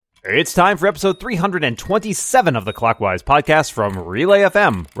It's time for episode 327 of the Clockwise podcast from Relay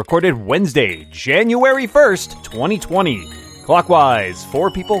FM, recorded Wednesday, January 1st, 2020. Clockwise,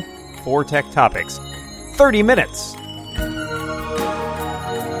 4 people, 4 tech topics, 30 minutes.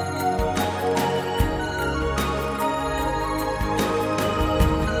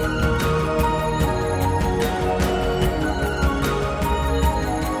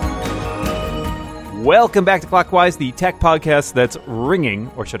 Welcome back to Clockwise, the tech podcast that's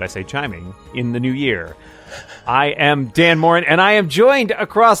ringing, or should I say chiming, in the new year. I am Dan Morin, and I am joined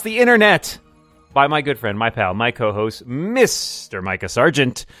across the internet by my good friend, my pal, my co-host, Mr. Micah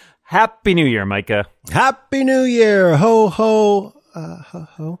Sargent. Happy New Year, Micah. Happy New Year. Ho, ho, ho,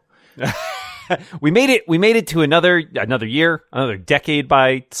 ho. We made it to another year, another decade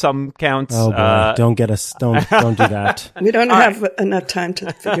by some counts. Oh boy, don't do that. We don't have enough time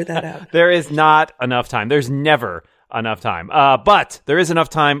to figure that out. There is not enough time. There's never enough time. But there is enough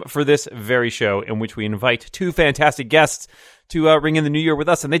time for this very show in which we invite 2 fantastic guests to ring in the new year with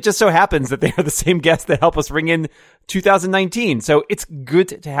us. And it just so happens that they are the same guests that help us ring in 2019. So it's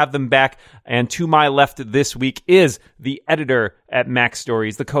good to have them back. And to my left this week is the editor at Mac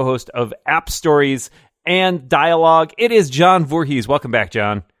Stories, the co-host of App Stories and Dialogue. It is John Voorhees. Welcome back,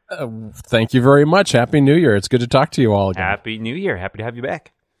 John. Thank you very much. Happy New Year. It's good to talk to you all again. Happy New Year. Happy to have you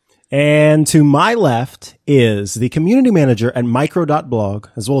back. And to my left is the community manager at Micro.blog,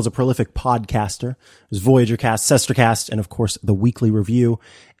 as well as a prolific podcaster. There's VoyagerCast, Sestercast, and of course, the weekly review.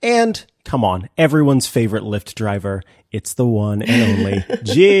 And, come on, everyone's favorite Lyft driver. It's the one and only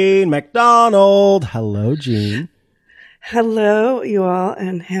Gene McDonald. Hello, Gene. Hello, you all,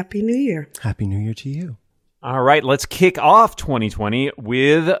 and Happy New Year. Happy New Year to you. All right, let's kick off 2020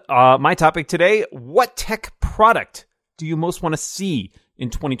 with my topic today. What tech product do you most want to see in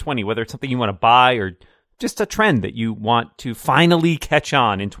 2020, whether it's something you want to buy or just a trend that you want to finally catch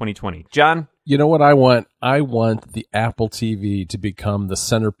on in 2020? John? You know what I want? I want the Apple TV to become the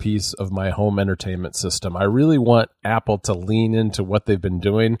centerpiece of my home entertainment system. I really want Apple to lean into what they've been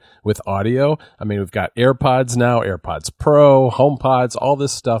doing with audio. I mean, we've got AirPods now, AirPods Pro, HomePods, all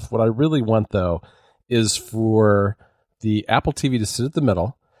this stuff. What I really want, though, is for the Apple TV to sit at the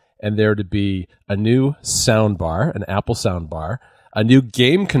middle and there to be a new soundbar, an Apple soundbar, a new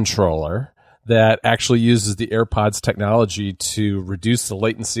game controller that actually uses the AirPods technology to reduce the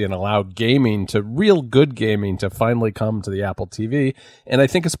latency and allow gaming, to real good gaming, to finally come to the Apple TV. And I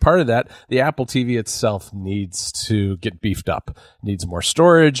think as part of that, the Apple TV itself needs to get beefed up, needs more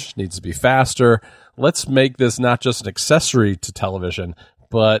storage, needs to be faster. Let's make this not just an accessory to television,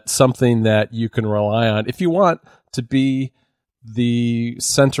 but something that you can rely on if you want to be the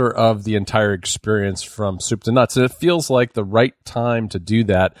center of the entire experience from soup to nuts. And it feels like the right time to do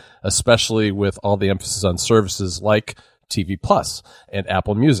that, especially with all the emphasis on services like TV Plus and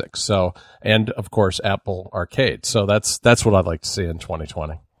Apple Music. So, and of course, Apple Arcade. So that's what I'd like to see in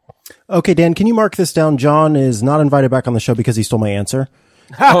 2020. Okay, Dan, can you mark this down? John is not invited back on the show because he stole my answer.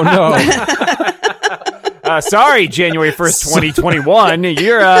 Oh, no. Sorry, January 1st, 2021.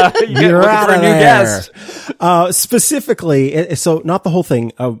 You're looking for a new guest. Specifically, so not the whole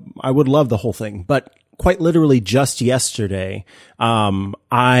thing. I would love the whole thing, but quite literally just yesterday,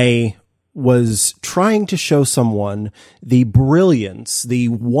 I was trying to show someone the brilliance, the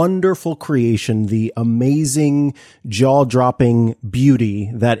wonderful creation, the amazing jaw-dropping beauty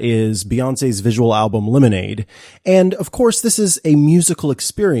that is Beyonce's visual album Lemonade. And of course, this is a musical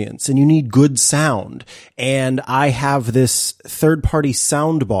experience and you need good sound. And I have this third-party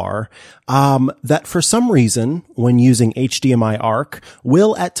sound bar that for some reason, when using HDMI ARC,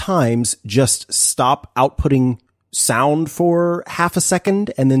 will at times just stop outputting sound for half a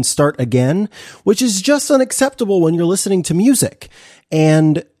second and then start again, which is just unacceptable when you're listening to music.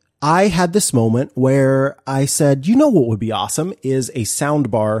 And I had this moment where I said, you know what would be awesome is a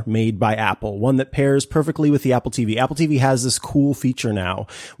soundbar made by Apple, one that pairs perfectly with the Apple TV. Apple TV has this cool feature now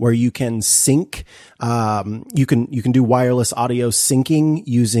where you can sync, you can do wireless audio syncing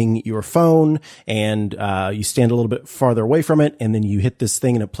using your phone, and you stand a little bit farther away from it, and then you hit this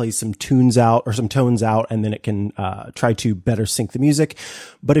thing and it plays some tunes out or some tones out, and then it can try to better sync the music.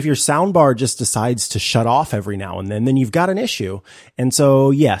 But if your soundbar just decides to shut off every now and then you've got an issue. And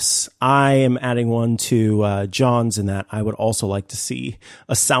so, yes, I am adding one to John's in that I would also like to see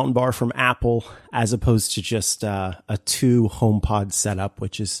a soundbar from Apple as opposed to just a 2 HomePod setup,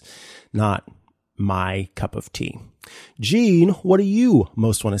 which is not my cup of tea. Gene, what do you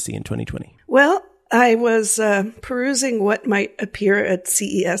most want to see in 2020? Well, I was perusing what might appear at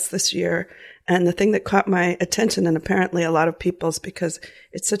CES this year, and the thing that caught my attention, and apparently a lot of people's because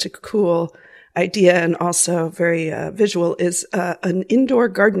it's such a cool idea and also very visual is an indoor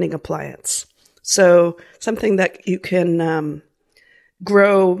gardening appliance. So something that you can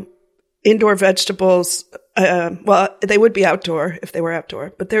grow indoor vegetables. Well, they would be outdoor if they were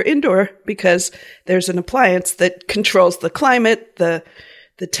outdoor, but they're indoor because there's an appliance that controls the climate, the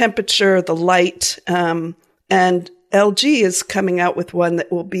temperature, the light. And LG is coming out with one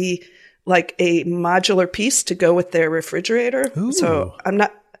that will be like a modular piece to go with their refrigerator. Ooh. So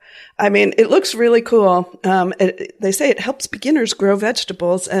it looks really cool. They say it helps beginners grow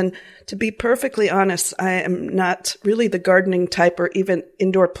vegetables. And to be perfectly honest, I am not really the gardening type, or even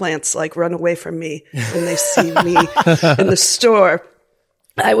indoor plants like run away from me when they see me in the store.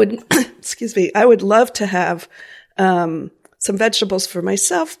 I would, I would love to have, some vegetables for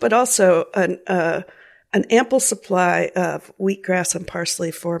myself, but also an ample supply of wheatgrass and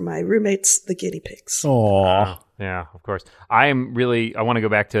parsley for my roommates, the guinea pigs. Aw. Yeah, of course. I want to go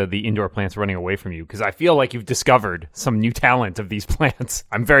back to the indoor plants running away from you because I feel like you've discovered some new talent of these plants.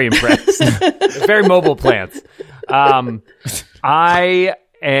 I'm very impressed. They're very mobile plants. I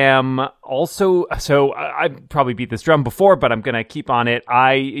am also, so I probably beat this drum before, but I'm going to keep on it.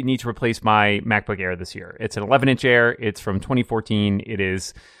 I need to replace my MacBook Air this year. It's an 11-inch Air. It's from 2014. It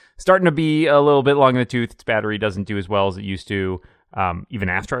is starting to be a little bit long in the tooth. Its battery doesn't do as well as it used to. Even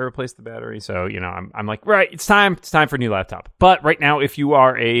after I replaced the battery. So, I'm like, right, it's time for a new laptop. But right now, if you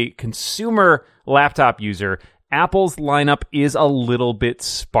are a consumer laptop user, Apple's lineup is a little bit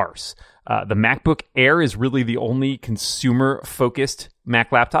sparse. The MacBook Air is really the only consumer-focused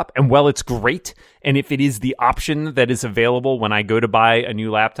Mac laptop. And while it's great, and if it is the option that is available when I go to buy a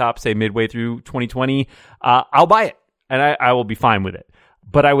new laptop, say midway through 2020, I'll buy it, and I will be fine with it.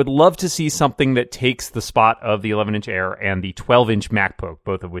 But I would love to see something that takes the spot of the 11-inch Air and the 12-inch MacBook,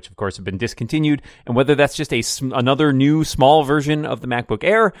 both of which, of course, have been discontinued. And whether that's just another new small version of the MacBook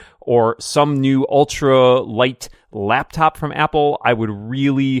Air or some new ultra-light laptop from Apple, I would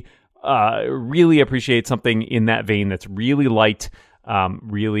really appreciate something in that vein that's really light,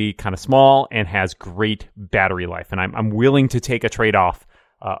 really kind of small, and has great battery life. And I'm willing to take a trade-off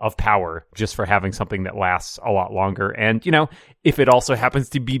of power just for having something that lasts a lot longer. And, if it also happens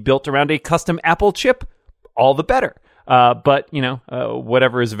to be built around a custom Apple chip, all the better. But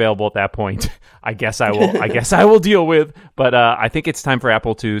whatever is available at that point, I guess I will deal with. But I think it's time for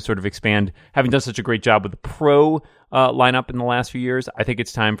Apple to sort of expand. Having done such a great job with the Pro lineup in the last few years, I think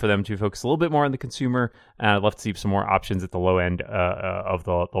it's time for them to focus a little bit more on the consumer. I'd love to see some more options at the low end of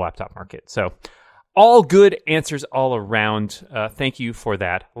the laptop market. So, all good answers all around. Thank you for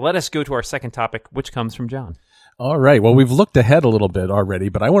that. Let us go to our second topic, which comes from John. All right. Well, we've looked ahead a little bit already,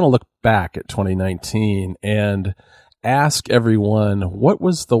 but I want to look back at 2019 and ask everyone, what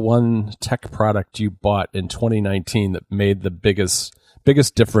was the one tech product you bought in 2019 that made the biggest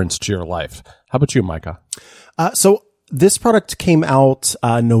difference to your life? How about you, Micah? So this product came out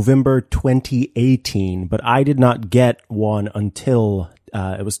November 2018, but I did not get one until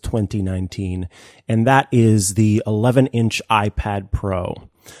it was 2019, and that is the 11-inch iPad Pro.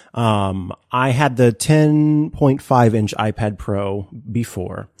 I had the 10.5-inch iPad Pro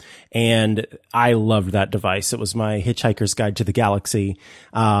before, and I loved that device. It was my Hitchhiker's Guide to the Galaxy,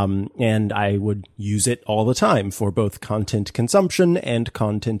 and I would use it all the time for both content consumption and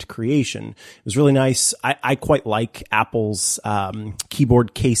content creation. It was really nice. I quite like Apple's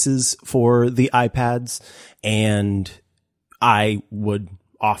keyboard cases for the iPads, and I would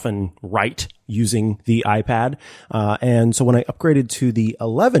often write using the iPad. And so when I upgraded to the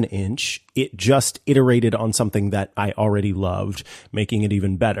 11-inch, it just iterated on something that I already loved, making it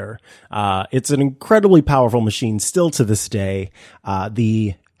even better. It's an incredibly powerful machine still to this day.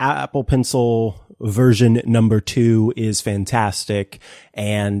 The Apple Pencil version number 2 is fantastic,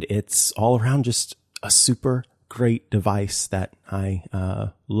 and it's all around just a super great device that I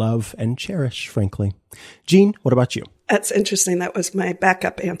love and cherish, frankly. Jean, what about you? That's interesting. That was my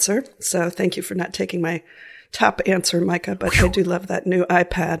backup answer. So thank you for not taking my top answer, Micah, but I do love that new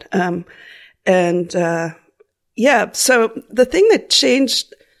iPad. So the thing that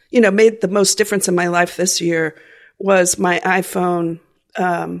changed, made the most difference in my life this year was my iPhone,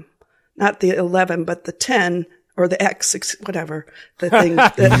 not the 11, but the 10 or the X, whatever the thing,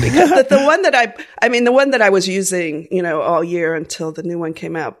 because the one that the one that I was using, all year until the new one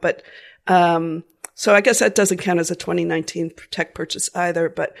came out. But, so I guess that doesn't count as a 2019 tech purchase either,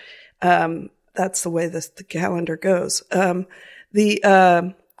 but, that's the way the calendar goes.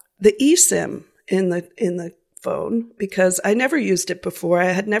 The eSIM in the phone, because I never used it before.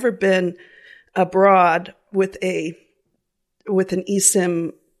 I had never been abroad with an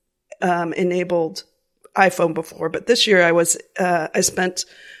eSIM, enabled iPhone before, but this year I spent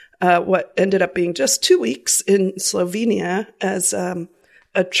what ended up being just 2 weeks in Slovenia as a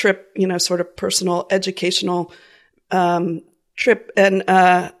trip, sort of personal educational trip. And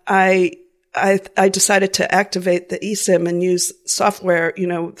I decided to activate the eSIM and use software,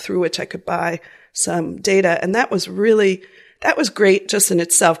 through which I could buy some data. And that was great just in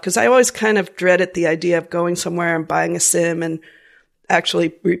itself, because I always kind of dreaded the idea of going somewhere and buying a SIM and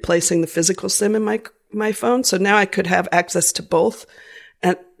actually replacing the physical SIM in my phone. So now I could have access to both,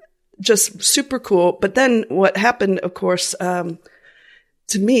 and just super cool. But then what happened, of course,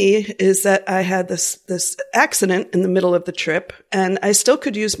 to me, is that I had this accident in the middle of the trip, and I still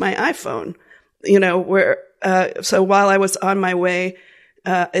could use my iPhone, so while I was on my way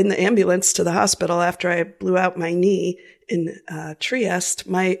in the ambulance to the hospital after I blew out my knee in Trieste,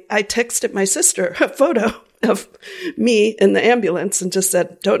 I texted my sister a photo of me in the ambulance and just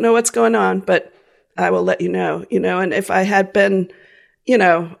said, "Don't know what's going on, but I will let you know." And if I had been,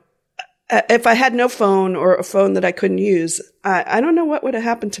 if I had no phone or a phone that I couldn't use, I don't know what would have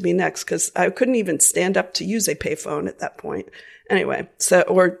happened to me next, because I couldn't even stand up to use a payphone at that point. Anyway,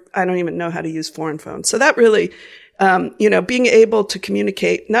 or I don't even know how to use foreign phones. So that really, being able to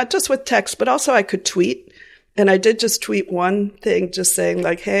communicate, not just with text, but also I could tweet. And I did just tweet one thing, just saying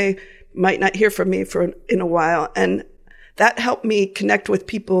like, "Hey, might not hear from me in a while." And that helped me connect with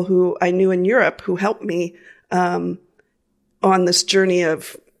people who I knew in Europe who helped me on this journey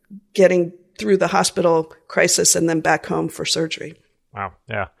of getting through the hospital crisis and then back home for surgery. Wow.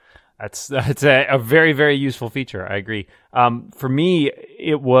 Yeah. That's a very, very useful feature. I agree. For me,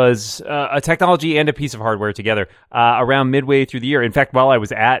 it was a technology and a piece of hardware together around midway through the year. In fact, while I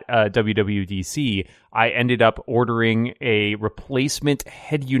was at WWDC, I ended up ordering a replacement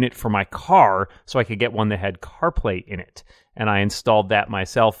head unit for my car so I could get one that had CarPlay in it. And I installed that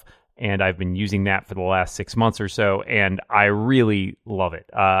myself. And I've been using that for the last 6 months or so, and I really love it.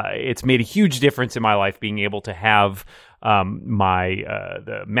 It's made a huge difference in my life being able to have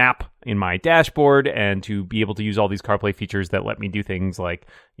the map in my dashboard and to be able to use all these CarPlay features that let me do things like,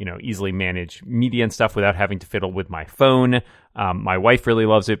 easily manage media and stuff without having to fiddle with my phone. My wife really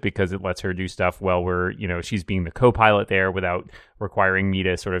loves it because it lets her do stuff while she's being the co-pilot there without requiring me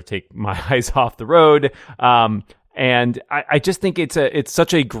to sort of take my eyes off the road. And I just think it's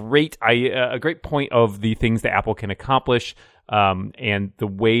such a great point of the things that Apple can accomplish, and the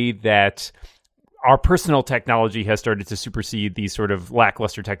way that our personal technology has started to supersede the sort of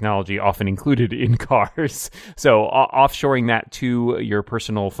lackluster technology often included in cars. So offshoring that to your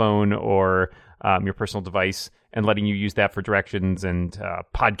personal phone or your personal device and letting you use that for directions and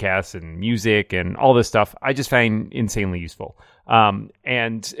podcasts and music and all this stuff, I just find insanely useful. And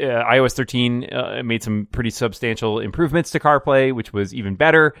iOS 13 made some pretty substantial improvements to CarPlay, which was even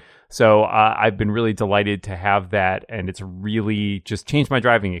better. So I've been really delighted to have that, and it's really just changed my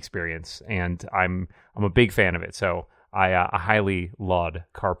driving experience. And I'm a big fan of it. So I highly laud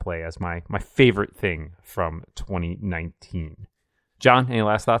CarPlay as my favorite thing from 2019. John, any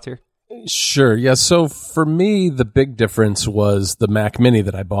last thoughts here? Sure. Yeah. So for me, the big difference was the Mac Mini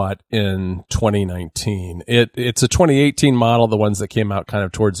that I bought in 2019. It's a 2018 model, the ones that came out kind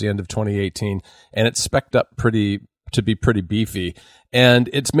of towards the end of 2018, and it's spec'd up to be pretty beefy. And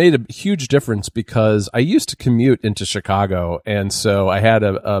it's made a huge difference because I used to commute into Chicago, and so I had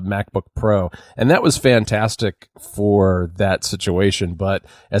a MacBook Pro, and that was fantastic for that situation. But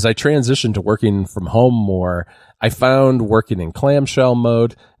as I transitioned to working from home more, I found working in clamshell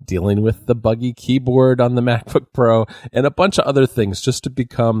mode, dealing with the buggy keyboard on the MacBook Pro, and a bunch of other things just to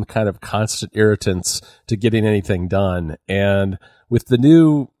become kind of constant irritants to getting anything done. And with the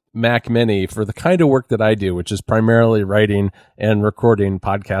new Mac Mini, for the kind of work that I do, which is primarily writing and recording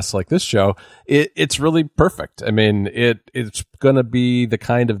podcasts like this show, it's really perfect. I mean, it's going to be the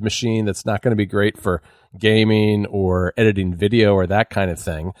kind of machine that's not going to be great for gaming or editing video or that kind of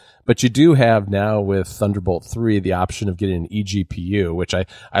thing. But you do have now with Thunderbolt 3 the option of getting an eGPU, which I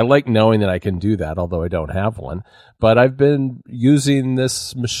like knowing that I can do that, although I don't have one. But I've been using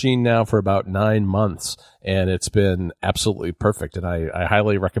this machine now for about 9 months, and it's been absolutely perfect. And I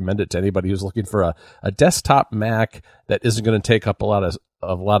highly recommend it to anybody who's looking for a desktop Mac that isn't going to take up a lot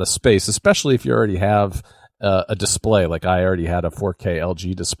of space, especially if you already have a display. Like I already had a 4K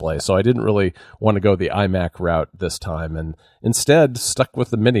LG display, so I didn't really want to go the iMac route this time, and instead stuck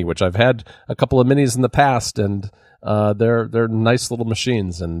with the Mini, which I've had a couple of Minis in the past, and they're nice little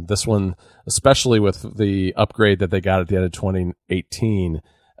machines. And this one, especially with the upgrade that they got at the end of 2018,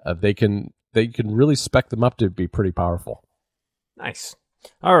 they can really spec them up to be pretty powerful. Nice.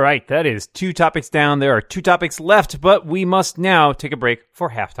 All right, that is 2 topics down. There are 2 topics left, but we must now take a break for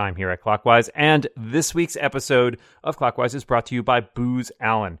halftime here at Clockwise. And this week's episode of Clockwise is brought to you by Booz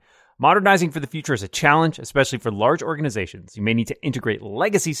Allen. Modernizing for the future is a challenge, especially for large organizations. You may need to integrate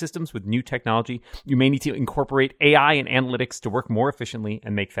legacy systems with new technology. You may need to incorporate AI and analytics to work more efficiently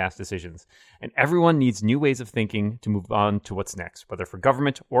and make fast decisions. And everyone needs new ways of thinking to move on to what's next, whether for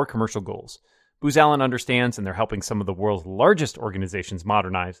government or commercial goals. Booz Allen understands, and they're helping some of the world's largest organizations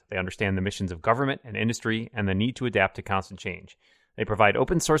modernize. They understand the missions of government and industry and the need to adapt to constant change. They provide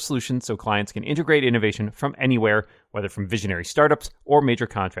open source solutions so clients can integrate innovation from anywhere, whether from visionary startups or major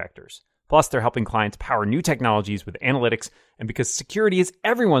contractors. Plus, they're helping clients power new technologies with analytics, and because security is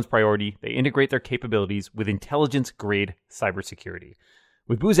everyone's priority, they integrate their capabilities with intelligence-grade cybersecurity.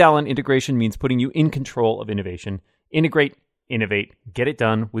 With Booz Allen, integration means putting you in control of innovation. Integrate, innovate, get it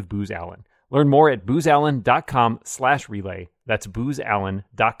done with Booz Allen. Learn more at boozallen.com/relay. That's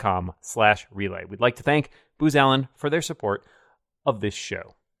boozallen.com/relay. We'd like to thank Booz Allen for their support of this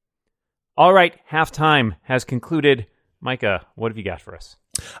show. All right, halftime has concluded. Micah, what have you got for us?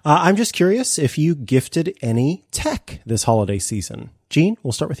 I'm just curious if you gifted any tech this holiday season. Jean,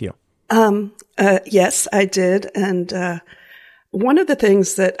 we'll start with you. Yes, I did. And one of the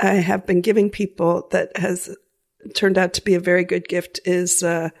things that I have been giving people that has turned out to be a very good gift is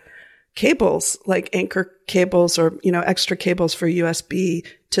cables, like anchor cables or, extra cables for USB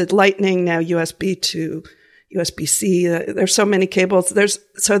to Lightning, now USB to USB-C. There's so many cables. There's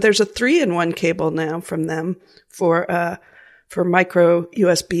a 3-in-1 cable now from them for micro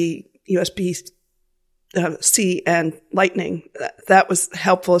USB, C and Lightning. That was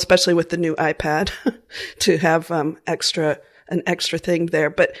helpful, especially with the new iPad to have an extra thing there.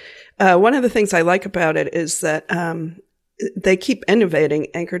 But one of the things I like about it is that they keep innovating,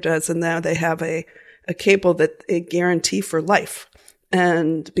 Anchor does, and now they have a cable that they guarantee for life.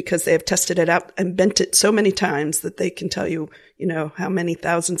 And because they have tested it out and bent it so many times that they can tell you, how many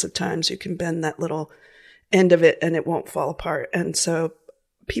thousands of times you can bend that little end of it and it won't fall apart. And so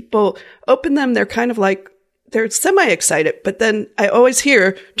people open them. They're kind of like, they're semi-excited, but then I always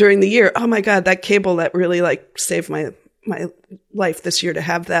hear during the year, oh my God, that cable that really saved my life this year to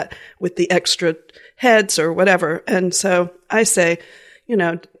have that with the extra heads or whatever. And so I say,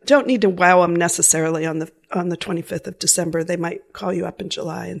 don't need to wow them necessarily on the 25th of December. They might call you up in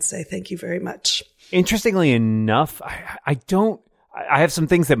July and say, thank you very much. Interestingly enough, I have some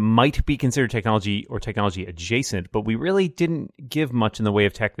things that might be considered technology or technology adjacent, but we really didn't give much in the way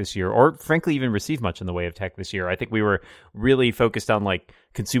of tech this year, or frankly, even receive much in the way of tech this year. I think we were really focused on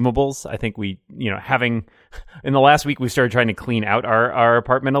consumables. I think we, in the last week, we started trying to clean out our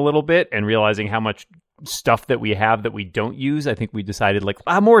apartment a little bit and realizing how much stuff that we have that we don't use. I think we decided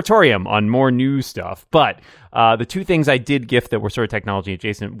a moratorium on more new stuff. But the 2 things I did gift that were sort of technology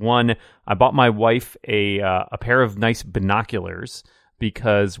adjacent. One, I bought my wife a pair of nice binoculars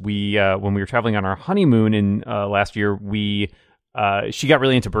because when we were traveling on our honeymoon in last year, she got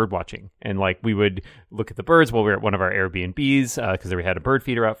really into bird watching, and we would look at the birds while we were at one of our Airbnbs because we had a bird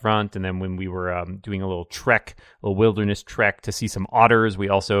feeder out front. And then when we were doing a little wilderness trek to see some otters, we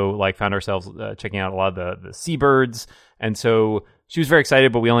also found ourselves checking out a lot of the seabirds. And so she was very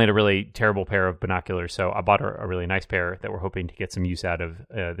excited, but we only had a really terrible pair of binoculars. So I bought her a really nice pair that we're hoping to get some use out of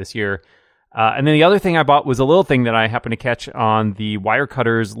this year. And then the other thing I bought was a little thing that I happened to catch on the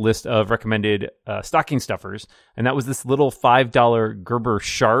Wirecutter's list of recommended stocking stuffers. And that was this little $5 Gerber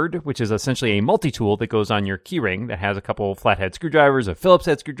shard, which is essentially a multi-tool that goes on your keyring that has a couple flathead screwdrivers, a Phillips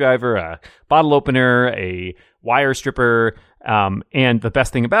head screwdriver, a bottle opener, a wire stripper. And the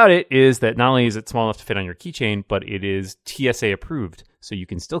best thing about it is that not only is it small enough to fit on your keychain, but it is TSA approved. So you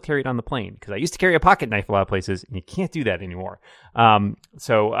can still carry it on the plane, because I used to carry a pocket knife a lot of places, and you can't do that anymore.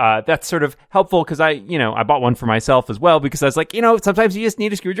 So that's sort of helpful, because I bought one for myself as well, because I was like, sometimes you just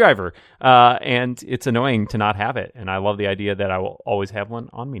need a screwdriver, and it's annoying to not have it. And I love the idea that I will always have one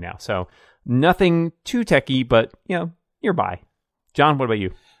on me now. So nothing too techy, but nearby. John, what about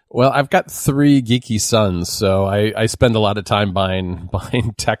you? Well, I've got 3 geeky sons, so I spend a lot of time buying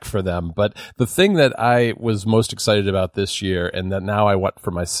tech for them. But the thing that I was most excited about this year, and that now I want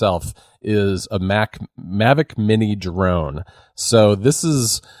for myself, is a Mavic Mini drone. So this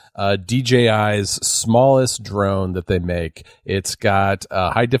is DJI's smallest drone that they make. It's got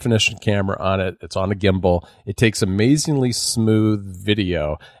a high definition camera on it. It's on a gimbal. It takes amazingly smooth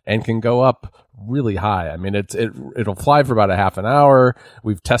video and can go up really high. I mean, it'll fly for about a half an hour.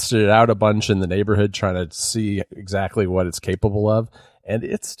 We've tested it out a bunch in the neighborhood trying to see exactly what it's capable of, and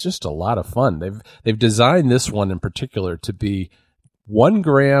it's just a lot of fun. They've designed this one in particular to be 1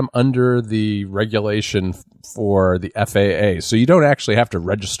 gram under the regulation for the FAA. So you don't actually have to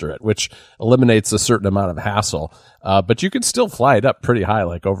register it, which eliminates a certain amount of hassle. But you can still fly it up pretty high,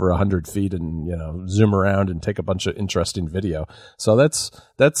 like over 100 feet, and, you know, zoom around and take a bunch of interesting video. So that's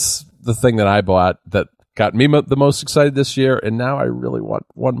the thing that I bought that got me the most excited this year, and now I really want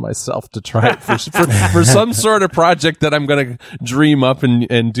one myself to try it for some sort of project that I'm going to dream up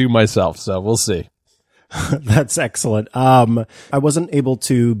and do myself. So we'll see. That's excellent. I wasn't able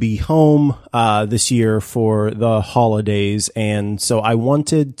to be home this year for the holidays, and so I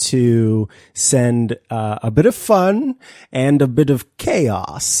wanted to send a bit of fun and a bit of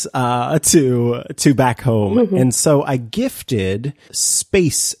chaos to back home. Mm-hmm. And so I gifted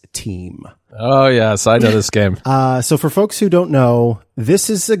Space Team. Oh, yes, I know this game. So for folks who don't know, this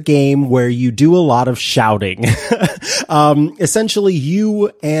is a game where you do a lot of shouting. Essentially,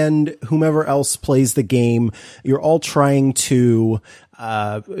 you and whomever else plays the game, you're all trying to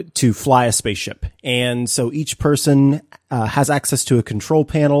fly a spaceship. And so each person has access to a control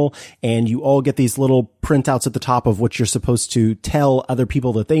panel, and you all get these little printouts at the top of what you're supposed to tell other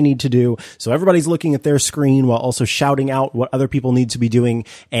people that they need to do. So everybody's looking at their screen while also shouting out what other people need to be doing.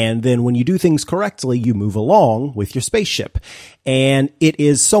 And then when you do things correctly, you move along with your spaceship. And it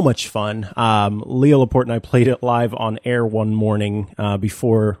is so much fun. Leo Laporte and I played it live on air one morning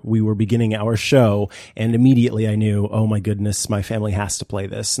before we were beginning our show, and immediately I knew, oh my goodness, my family has to play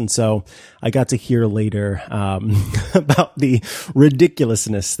this. And so I got to hear later about the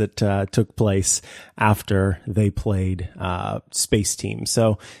ridiculousness that took place after they played Space Team.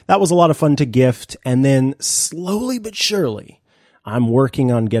 So that was a lot of fun to gift. And then slowly but surely, I'm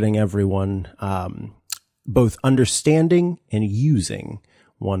working on getting everyone both understanding and using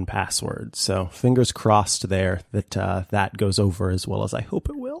 1Password. So fingers crossed there that that goes over as well as I hope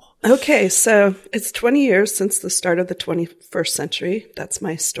it will. Okay, so it's 20 years since the start of the 21st century. That's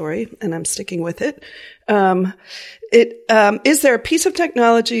my story, and I'm sticking with it. Is there a piece of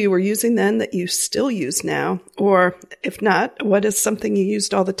technology you were using then that you still use now? Or if not, what is something you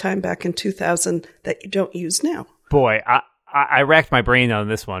used all the time back in 2000 that you don't use now? Boy, I racked my brain on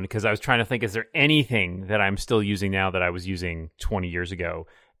this one because I was trying to think, is there anything that I'm still using now that I was using 20 years ago?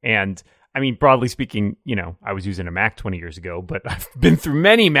 And I mean, broadly speaking, you know, I was using a Mac 20 years ago, but I've been through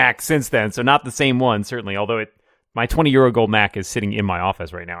many Macs since then. So not the same one, certainly, although my 20-year-old Mac is sitting in my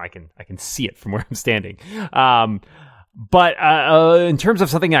office right now. I can see it from where I'm standing. But in terms of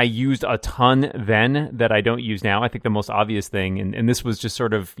something I used a ton then that I don't use now, I think the most obvious thing, and this was just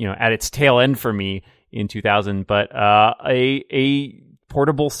sort of, you know, at its tail end for me in 2000, but a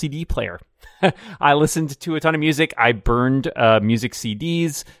portable CD player. I listened to a ton of music. I burned music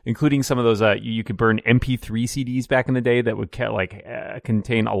CDs, including some of those. You could burn MP3 CDs back in the day that would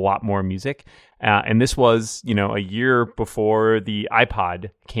contain a lot more music. And this was, you know, a year before the iPod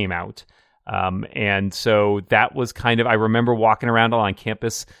came out. And so that was kind of, I remember walking around on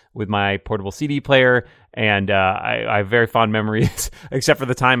campus with my portable CD player, and I have very fond memories, except for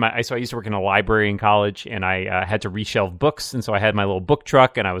the time I used to work in a library in college, and I had to reshelve books, and so I had my little book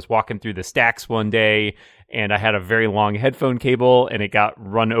truck, and I was walking through the stacks one day, and I had a very long headphone cable, and it got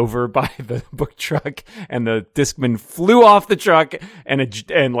run over by the book truck, and the Discman flew off the truck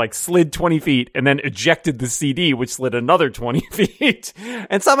and like slid 20 feet, and then ejected the CD, which slid another 20 feet,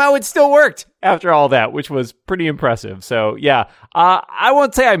 and somehow it still worked after all that, which was pretty impressive. So yeah, I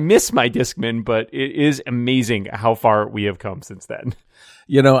won't say I miss my Discman, but it is amazing how far we have come since then.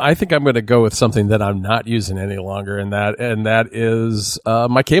 You know, I think I'm going to go with something that I'm not using any longer, and that is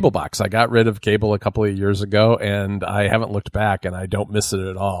my cable box. I got rid of cable a couple of years ago, and I haven't looked back, and I don't miss it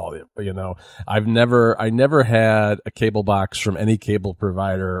at all. You know, I never had a cable box from any cable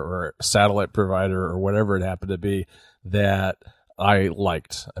provider or satellite provider or whatever it happened to be that I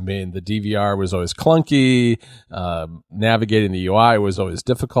liked. I mean, the DVR was always clunky. Navigating the UI was always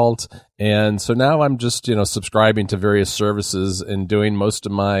difficult. And so now I'm just, you know, subscribing to various services and doing most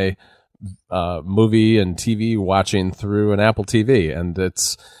of my movie and TV watching through an Apple TV. And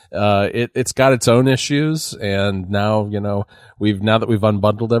it's got its own issues. And now, you know, now that we've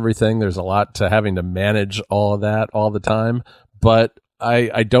unbundled everything, there's a lot to having to manage all of that all the time. But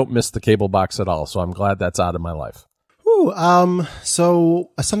I don't miss the cable box at all. So I'm glad that's out of my life.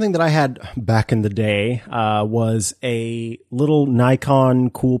 So something that I had back in the day, was a little Nikon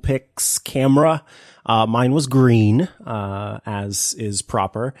Coolpix camera. Mine was green, as is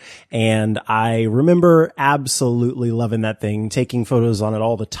proper. And I remember absolutely loving that thing, taking photos on it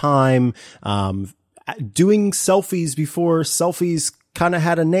all the time, doing selfies before selfies kind of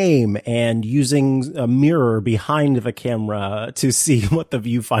had a name, and using a mirror behind the camera to see what the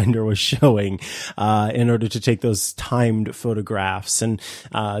viewfinder was showing, in order to take those timed photographs, and,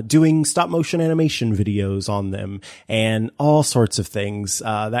 doing stop motion animation videos on them and all sorts of things.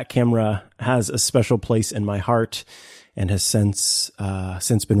 That camera has a special place in my heart and has since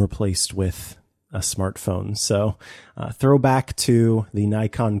been replaced with a smartphone. So, throwback to the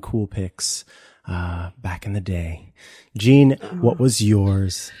Nikon Coolpix, back in the day. Jean, what was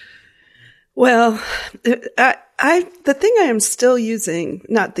yours? Well, the thing I am still using,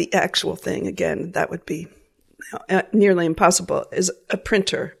 not the actual thing, again, that would be nearly impossible, is a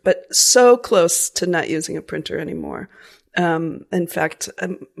printer, but so close to not using a printer anymore. In fact,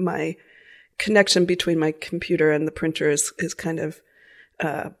 my connection between my computer and the printer is kind of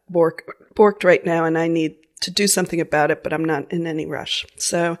borked right now, and I need to do something about it, but I'm not in any rush.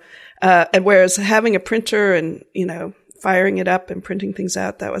 So, and whereas having a printer and, firing it up and printing things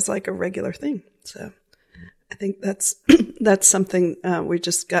out, that was like a regular thing. So I think that's something we've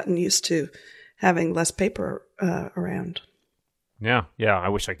just gotten used to, having less paper around. Yeah, I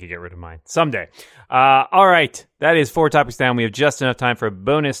wish I could get rid of mine someday. All right, that is 4 topics down. We have just enough time for a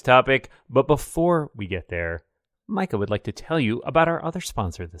bonus topic. But before we get there, Micah would like to tell you about our other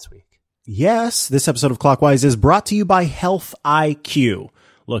sponsor this week. Yes, this episode of Clockwise is brought to you by Health IQ.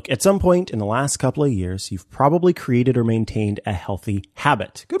 Look, at some point in the last couple of years, you've probably created or maintained a healthy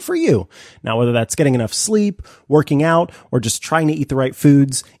habit. Good for you. Now, whether that's getting enough sleep, working out, or just trying to eat the right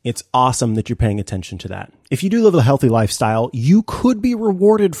foods, it's awesome that you're paying attention to that. If you do live a healthy lifestyle, you could be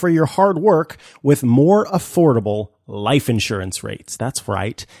rewarded for your hard work with more affordable life insurance rates. That's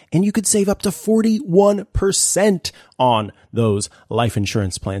right. And you could save up to 41% on those life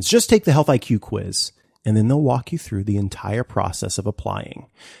insurance plans. Just take the Health IQ quiz, and then they'll walk you through the entire process of applying.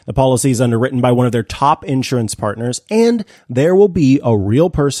 The policy is underwritten by one of their top insurance partners, and there will be a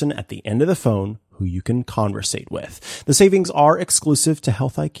real person at the end of the phone who you can conversate with. The savings are exclusive to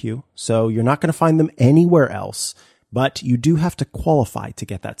Health IQ, so you're not going to find them anywhere else, but you do have to qualify to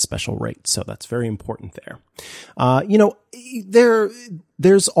get that special rate. So that's very important there.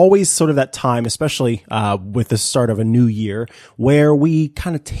 There's always sort of that time, especially with the start of a new year, where we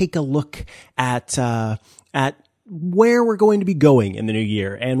kind of take a look at where we're going to be going in the new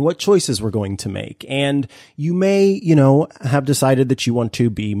year and what choices we're going to make. And you may, have decided that you want to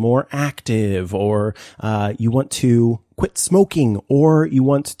be more active, or you want to quit smoking, or you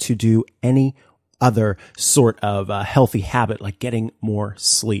want to do any other sort of healthy habit like getting more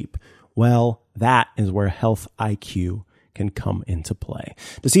sleep. Well, that is where Health IQ can come into play.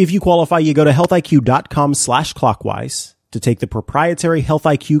 To see if you qualify, you go to healthiq.com/clockwise to take the proprietary Health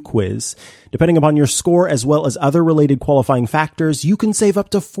IQ quiz. Depending upon your score as well as other related qualifying factors, you can save up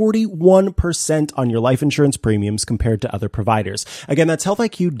to 41% on your life insurance premiums compared to other providers. Again, that's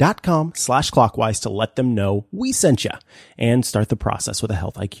healthiq.com/clockwise to let them know we sent you, and start the process with a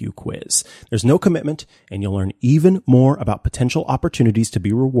Health IQ quiz. There's no commitment, and you'll learn even more about potential opportunities to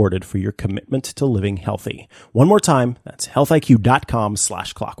be rewarded for your commitment to living healthy. One more time, that's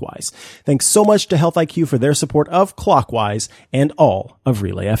healthiq.com/clockwise. Thanks so much to Health IQ for their support of Clockwise and all of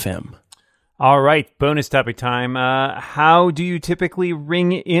Relay FM. All right, bonus topic time. How do you typically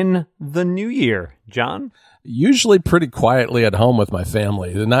ring in the new year, John? Usually pretty quietly at home with my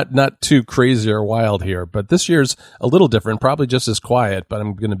family. Not too crazy or wild here, but this year's a little different, probably just as quiet, but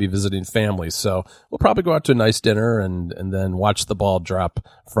I'm going to be visiting family. So we'll probably go out to a nice dinner and then watch the ball drop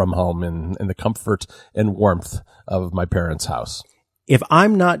from home in the comfort and warmth of my parents' house. If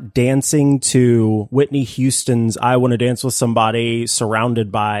I'm not dancing to Whitney Houston's I Want to Dance with Somebody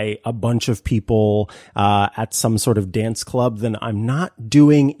surrounded by a bunch of people at some sort of dance club, then I'm not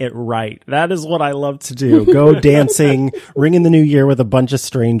doing it right. That is what I love to do. Go dancing, ring in the new year with a bunch of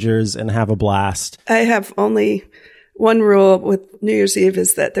strangers, and have a blast. I have only one rule with New Year's Eve,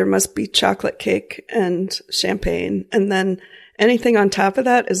 is that there must be chocolate cake and champagne. And then anything on top of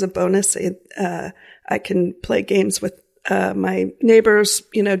that is a bonus. I can play games with my neighbors,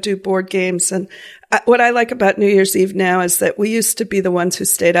 do board games. And what I like about New Year's Eve now is that we used to be the ones who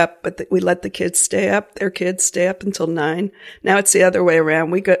stayed up, but we let the kids stay up. Their kids stay up until 9. Now it's the other way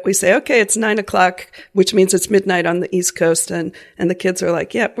around. We say, okay, it's 9:00, which means it's midnight on the East Coast. And the kids are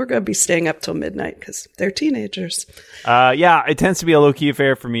like, yeah, we're going to be staying up till midnight because they're teenagers. Yeah, it tends to be a low key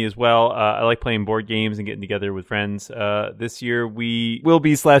affair for me as well. I like playing board games and getting together with friends. This year we will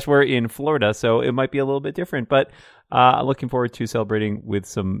be / we're in Florida, so it might be a little bit different, but looking forward to celebrating with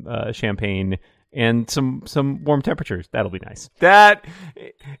some champagne and some warm temperatures. That'll be nice. That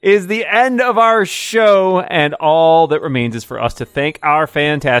is the end of our show, and all that remains is for us to thank our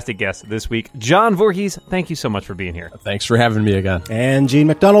fantastic guest this week. John Voorhees, thank you so much for being here. Thanks for having me again. And Gene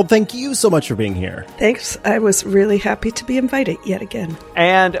McDonald, thank you so much for being here. Thanks. I was really happy to be invited yet again.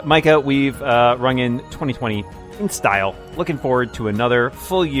 And Micah, we've rung in 2020 in style. Looking forward to another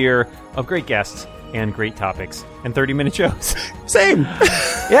full year of great guests and great topics and 30-minute shows. Same.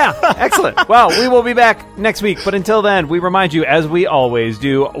 Yeah, excellent. Well, we will be back next week. But until then, we remind you, as we always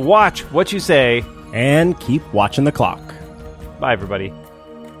do, watch what you say. And keep watching the clock. Bye, everybody.